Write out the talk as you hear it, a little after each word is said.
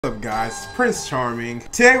What's up guys, it's Prince Charming.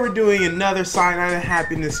 Today we're doing another Cyanide and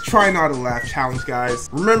Happiness Try Not to Laugh challenge, guys.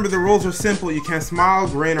 Remember, the rules are simple. You can smile,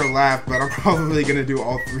 grin, or laugh, but I'm probably gonna do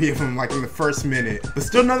all three of them like in the first minute. But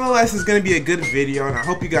still, nonetheless, it's gonna be a good video and I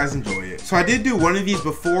hope you guys enjoy it. So I did do one of these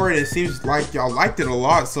before and it seems like y'all liked it a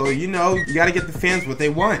lot, so you know, you gotta get the fans what they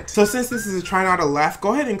want. So since this is a Try Not to Laugh,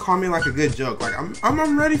 go ahead and call me like a good joke. Like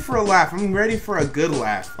I'm ready for a laugh. I'm ready for a good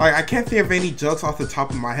laugh. Like I can't think of any jokes off the top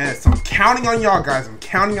of my head, so I'm counting on y'all guys. I'm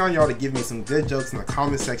counting on y'all to give me some good jokes in the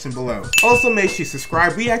comment section below. Also, make sure you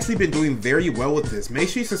subscribe. We actually been doing very well with this. Make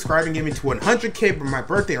sure you subscribe and get me to 100K for my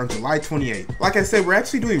birthday on July 28th. Like I said, we're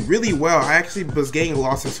actually doing really well. I actually was getting a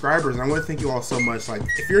lot of subscribers and I want to thank you all so much. Like,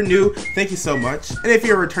 if you're new, thank you so much. And if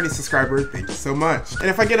you're a returning subscriber, thank you so much. And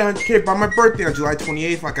if I get 100K by my birthday on July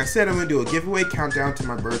 28th, like I said, I'm going to do a giveaway countdown to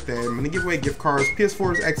my birthday. I'm going to give away gift cards,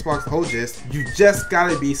 PS4s, Xbox, the whole gist. You just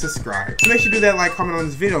gotta be subscribed. So make sure you do that, like, comment on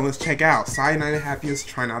this video, and let's check out Cyanide and Happiness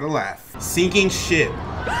Try Not to Laugh. Sinking ship.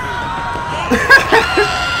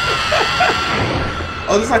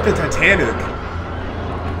 Oh, this is like the Titanic.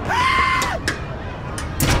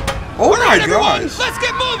 Oh my gosh. Let's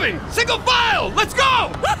get moving! Single file! Let's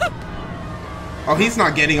go! Oh, he's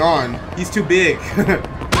not getting on. He's too big.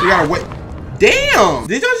 We gotta wait. Damn!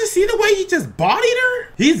 Did y'all just see the way he just bodied her?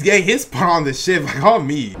 He's getting his spot on the ship like all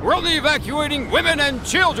me. We're only evacuating women and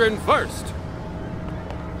children first.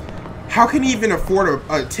 How can he even afford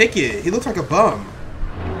a ticket? He looks like a bum.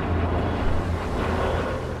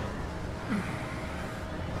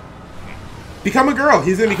 Become a girl.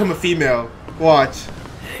 He's gonna become a female. Watch.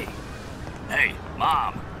 Hey,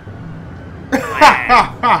 Mom.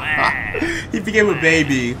 He became a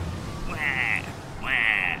baby.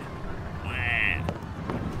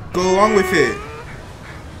 Go along with it.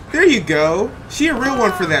 There you go. She a real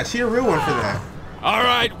one for that. She a real one for that. All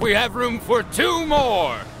right, we have room for 2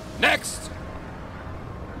 more. Next.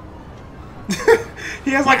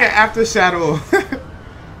 He has like an after shadow.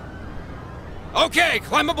 Okay,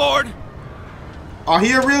 climb aboard. Oh,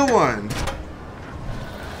 he a real one.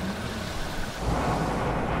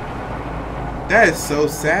 That is so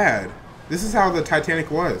sad. This is how the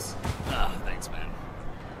Titanic was. Thanks, man.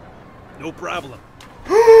 No problem.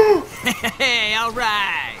 Hey, all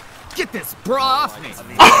right. Get this bra off me. No,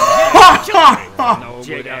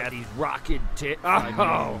 check out these rocket tits.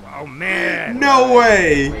 Oh man. No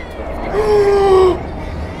way.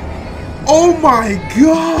 Oh my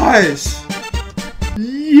gosh.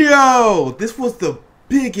 Yo, this was the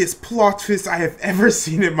biggest plot twist I have ever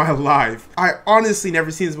seen in my life. I honestly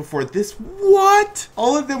never seen this before. What?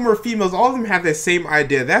 All of them were females. All of them had the same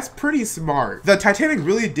idea. That's pretty smart. The Titanic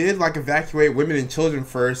really did like evacuate women and children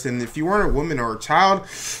first, and if you weren't a woman or a child,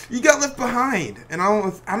 you got left behind. And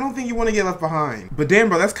I don't think you want to get left behind. But damn,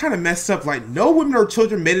 bro, that's kind of messed up. Like, no women or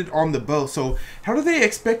children made it on the boat, so how do they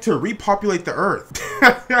expect to repopulate the earth?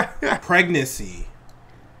 Pregnancy.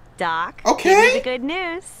 Doc, okay. give me the good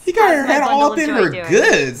news. He got her head all up in her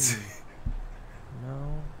goods.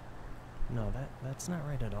 No, that's not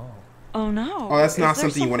right at all. Oh no. Oh, that's not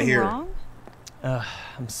something you want to hear. Wrong?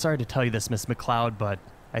 I'm sorry to tell you this, Miss McLeod, but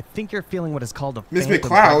I think you're feeling what is called a Miss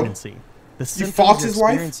phantom McLeod? pregnancy. The fought symptoms his you're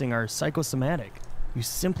wife? experiencing are psychosomatic. You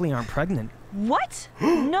simply aren't pregnant. What?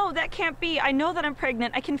 No, that can't be. I know that I'm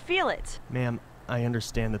pregnant. I can feel it. Ma'am, I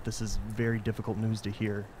understand that this is very difficult news to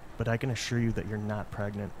hear, but I can assure you that you're not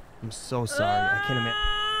pregnant. I'm so sorry. I can't imagine.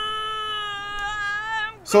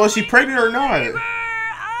 So is she pregnant or not?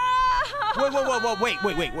 Wait,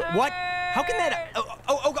 what? How can that?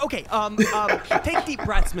 Okay. Take deep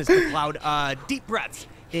breaths, Miss McLeod. Deep breaths.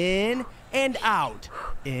 In and out.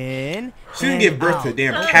 In. She didn't give birth to a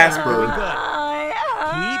damn Casper.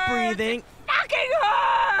 Keep breathing. Fucking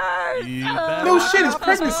hurts. No shit, it's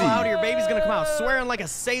pregnancy. Miss McLeod, your baby's gonna come out swearing like a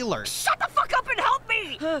sailor. Shut the fuck up and help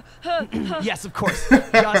me. Yes, of course.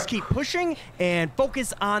 Just keep pushing and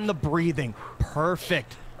focus on the breathing.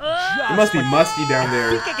 Perfect. It must be musty down I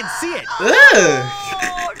there. think I can see it.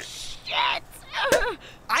 Oh shit.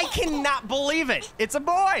 I cannot believe it. It's a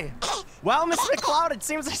boy. Well, Miss McLeod, it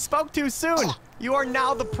seems I spoke too soon. You are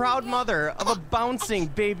now the proud mother of a bouncing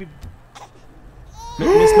baby.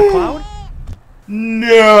 Miss McLeod?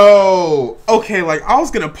 No. Okay, like I was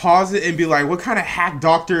gonna pause it and be like, what kind of hack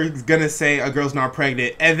doctor is gonna say a girl's not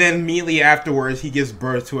pregnant? And then immediately afterwards, he gives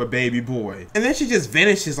birth to a baby boy. And then she just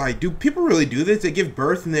vanishes. Like, do people really do this? They give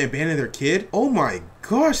birth and they abandon their kid? Oh my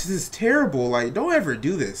gosh, this is terrible. Like, don't ever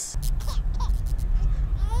do this.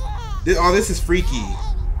 Oh, this is freaky.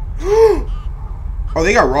 Oh,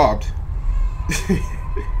 they got robbed.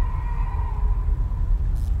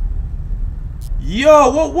 Yo,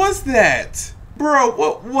 what was that? Bro,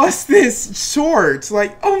 what was this short?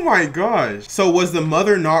 Like, oh my gosh. So was the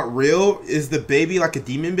mother not real? Is the baby like a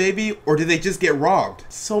demon baby? Or did they just get robbed?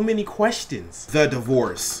 So many questions. The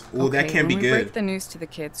divorce. Well, Okay, that can't be when we good. break the news to the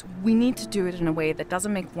kids, we need to do it in a way that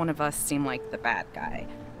doesn't make one of us seem like the bad guy.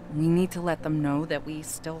 We need to let them know that we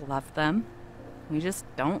still love them. We just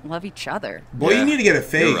don't love each other. Boy, you need to get a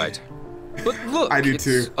fade. You're right. But look, I do it's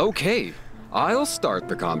too. okay. I'll start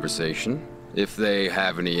the conversation. If they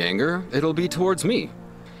have any anger, it'll be towards me.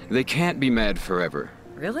 They can't be mad forever.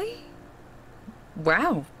 Really?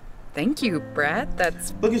 Wow. Thank you, Brad.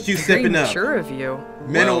 That's Look at you very stepping up. mature of you.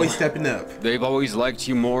 Men Well, always stepping up. They've always liked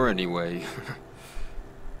you more anyway.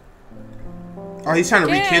 Oh, he's trying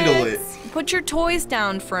to rekindle it. Kids, put your toys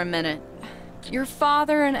down for a minute. Your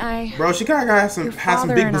father and I... Bro, she gotta have some, Your have some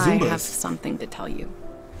father big and I have bazumbas. something to tell you.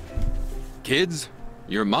 Kids,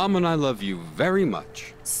 your mom and I love you very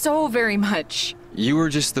much. So very much. You are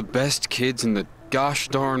just the best kids in the gosh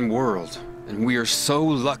darn world, and we are so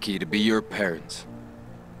lucky to be your parents.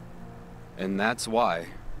 And that's why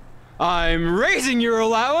I'm raising your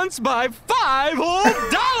allowance by $5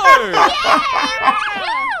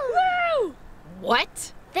 whole.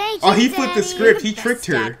 What? Thank you, Oh, he flipped the Daddy. script. He tricked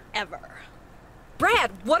her. Ever.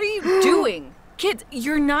 Brad, what are you doing? Kids,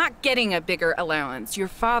 you're not getting a bigger allowance. Your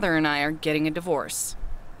father and I are getting a divorce.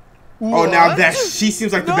 Oh, now that she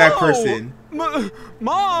seems like the bad person.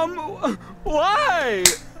 Mom, why?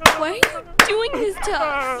 Why are you doing this to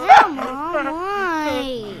us? Yeah, Mom,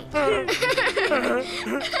 why?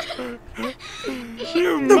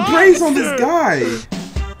 The praise on this guy.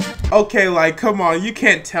 Okay, like, come on, you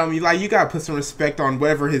can't tell me. Like, you gotta put some respect on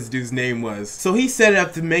whatever his dude's name was. So he set it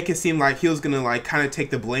up to make it seem like he was gonna, like, kind of take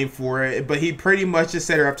the blame for it. But he pretty much just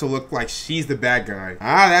set her up to look like she's the bad guy.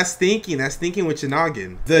 Ah, that's thinking. That's thinking with your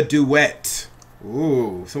noggin. The duet.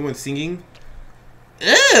 Ooh, someone singing?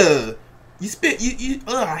 Ugh! You spit,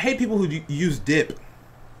 ugh, I hate people who use dip.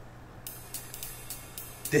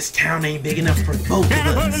 This town ain't big enough for both of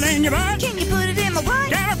us. Can you put it in my what?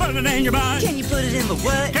 Can I put it in your butt? Can you put it in my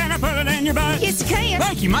what? Can I put it in your butt? Yes, you can.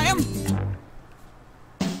 Thank you, ma'am.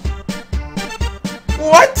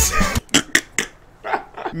 What?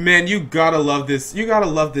 Man, you gotta love this. You gotta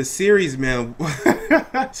love this series, man.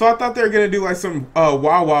 So I thought they were gonna do like some Wild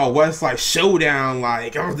Wild West like showdown,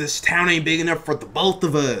 like, oh, this town ain't big enough for the both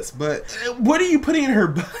of us. But what are you putting in her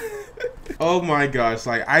butt? Oh my gosh,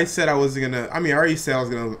 like I said I wasn't gonna, I mean I already said I was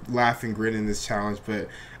gonna laugh and grin in this challenge, but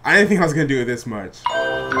I didn't think I was gonna do it this much.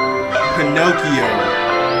 Pinocchio.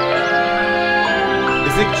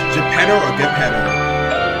 Is it Geppetto or Geppetto?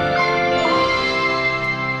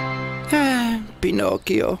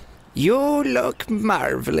 Pinocchio, you look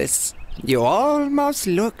marvelous. You almost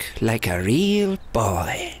look like a real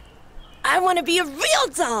boy. I want to be a real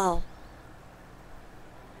doll.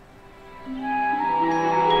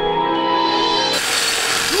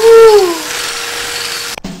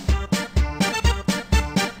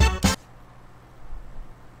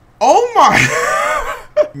 Oh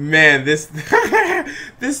my man, this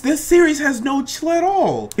this series has no chill at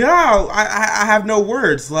all. Yeah, I have no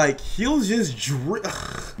words. Like he'll just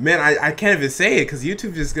man, I can't even say it because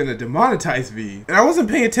YouTube's just gonna demonetize me. And I wasn't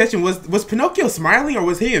paying attention. Was Pinocchio smiling or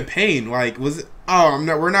was he in pain? Like was it? Oh,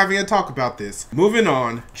 we're not even gonna talk about this. Moving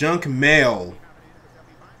on. Junk mail.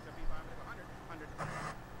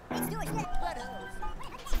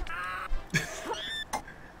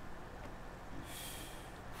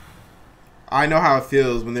 I know how it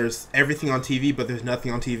feels when there's everything on TV, but there's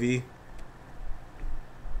nothing on TV.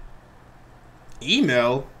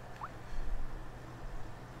 Email?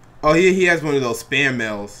 Oh, he has one of those spam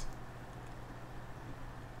mails.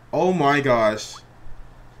 Oh my gosh.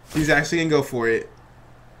 He's actually gonna go for it.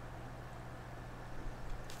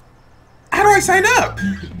 How do I sign up?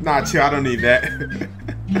 Nah, chill, I don't need that.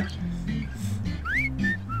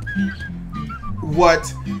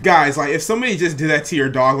 What? Guys, like, if somebody just did that to your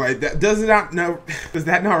dog, like, does that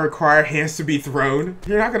not require hands to be thrown?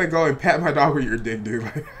 You're not gonna go and pet my dog with your dick, dude.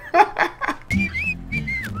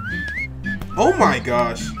 Oh my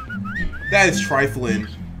gosh. That is trifling.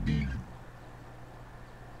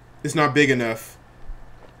 It's not big enough.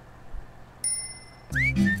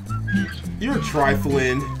 You're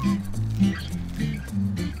trifling.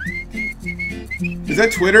 Is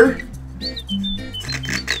that Twitter?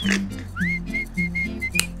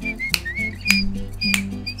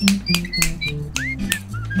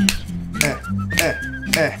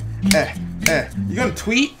 You gonna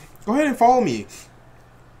tweet? Go ahead and follow me.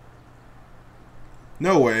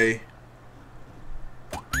 No way.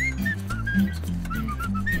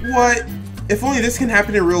 What? If only this can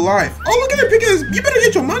happen in real life. Oh, look at the pictures. You better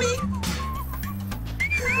get your money.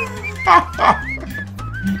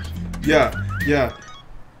 Yeah, yeah.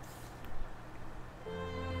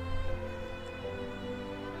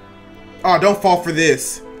 Oh, don't fall for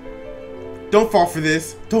this. Don't fall for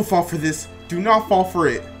this. Don't fall for this. Do not fall for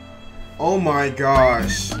it. Oh my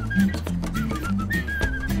gosh.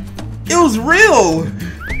 It was real!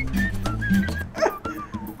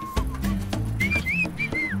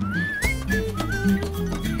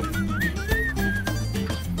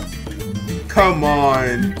 Come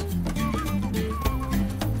on.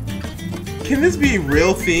 Can this be a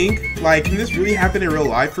real thing? Like, can this really happen in real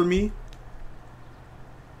life for me?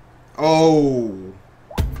 Oh.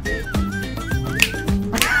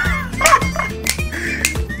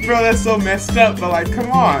 Bro, that's so messed up, but like,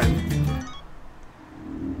 come on.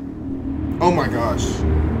 Oh my gosh.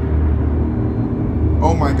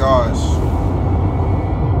 Oh my gosh.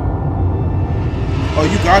 Oh,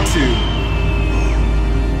 you got to.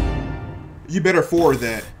 You better forward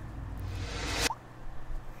that.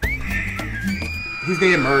 He's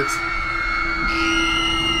gonna get murked.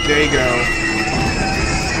 There you go.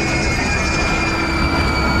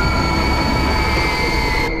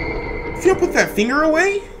 If you don't put that finger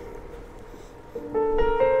away?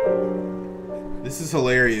 This is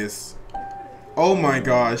hilarious. Oh my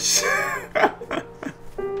gosh.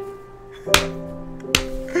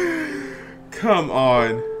 Come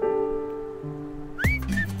on.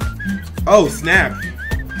 Oh, snap.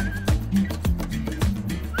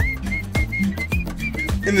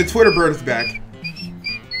 And the Twitter bird is back.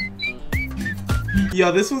 Yo,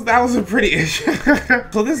 that was a pretty issue.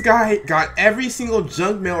 So this guy got every single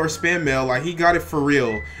junk mail or spam mail, like he got it for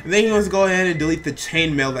real. And then he wants to go ahead and delete the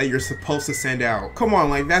chain mail that you're supposed to send out. Come on,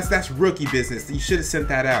 like that's rookie business. You should have sent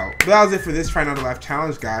that out. But that was it for this Try Not to Laugh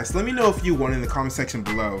challenge, guys. Let me know if you won in the comment section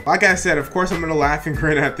below. Like I said, of course I'm gonna laugh and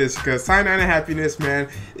grin at this because Cyanide and happiness, man,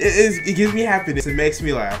 it gives me happiness. It makes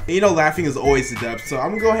me laugh. And you know, laughing is always a dub. So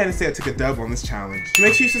I'm gonna go ahead and say I took a dub on this challenge. So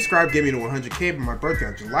make sure you subscribe, get me to 100K by my birthday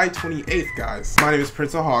on July 28th, guys. My name is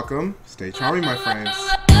Prince of Hawkham. Stay charming, my friends.